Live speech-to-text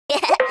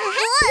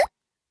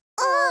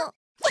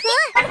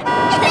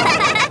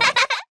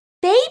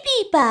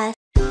Babybus.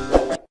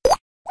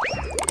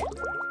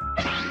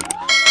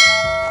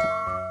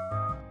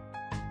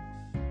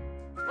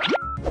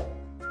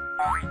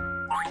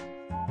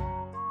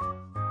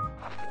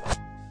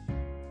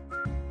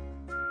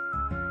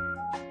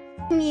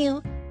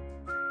 Mew.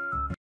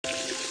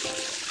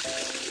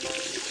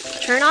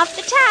 Turn off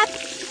the tap.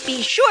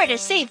 Be sure to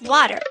save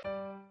water.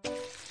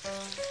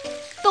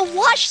 The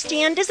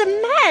washstand is a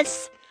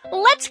mess.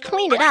 Let's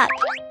clean it up.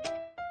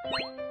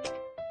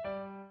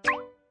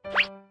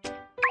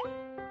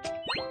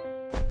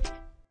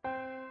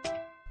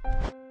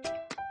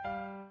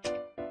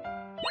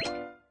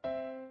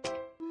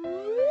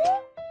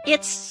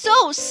 It's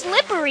so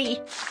slippery.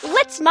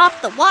 Let's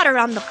mop the water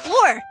on the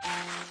floor.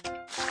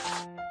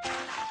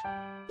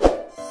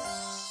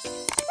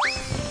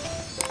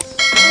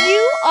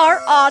 You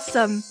are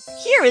awesome.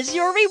 Here is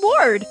your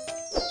reward.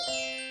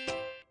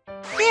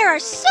 There are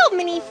so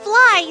many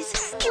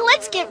flies.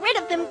 Let's get rid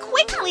of them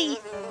quickly.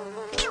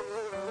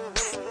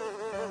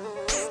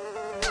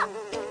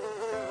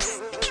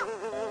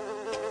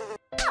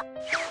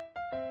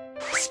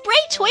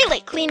 Spray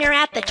toilet cleaner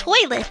at the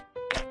toilet.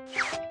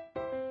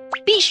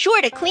 Be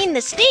sure to clean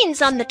the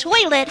stains on the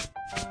toilet.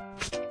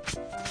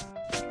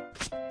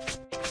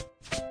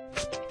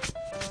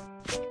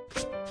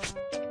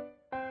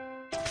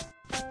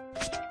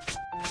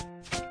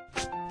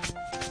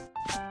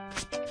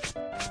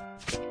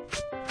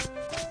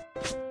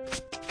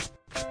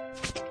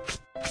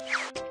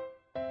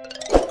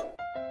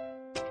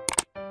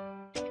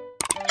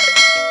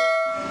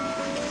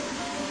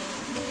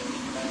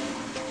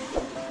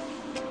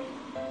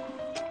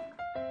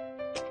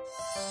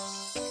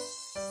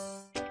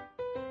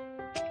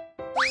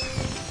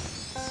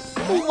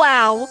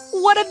 Wow,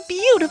 what a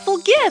beautiful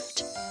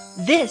gift!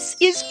 This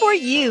is for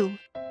you.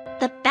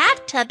 The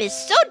bathtub is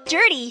so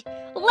dirty.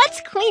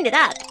 Let's clean it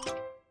up.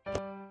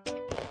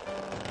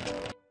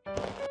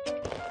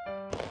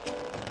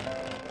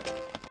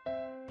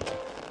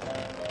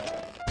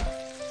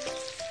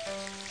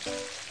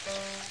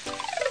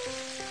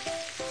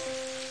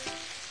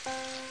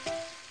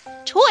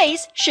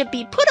 Toys should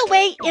be put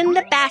away in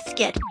the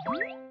basket.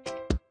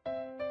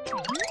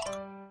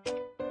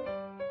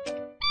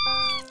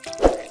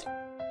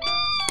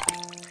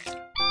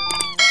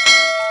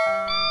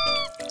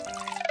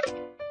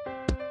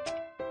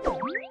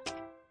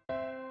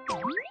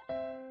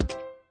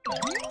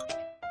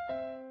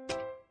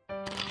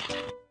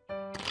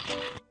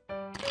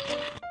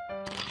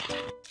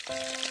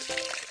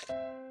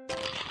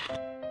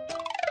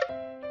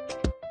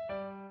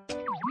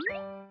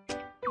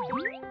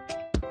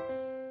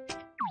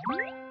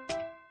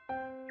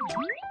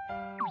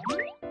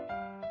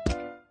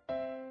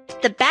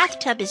 The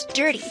bathtub is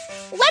dirty.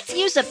 Let's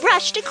use a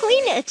brush to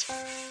clean it.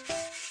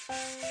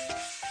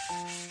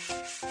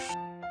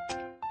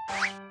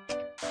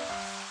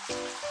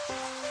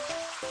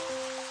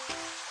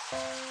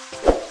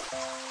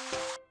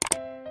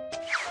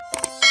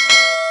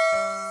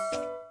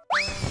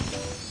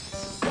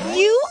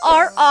 You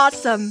are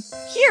awesome.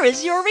 Here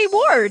is your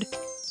reward.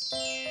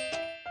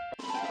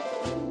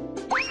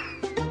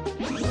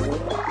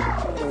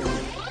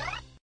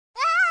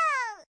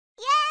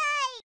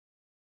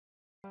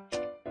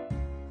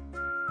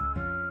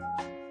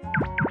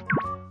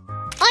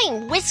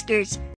 I'm Whiskers.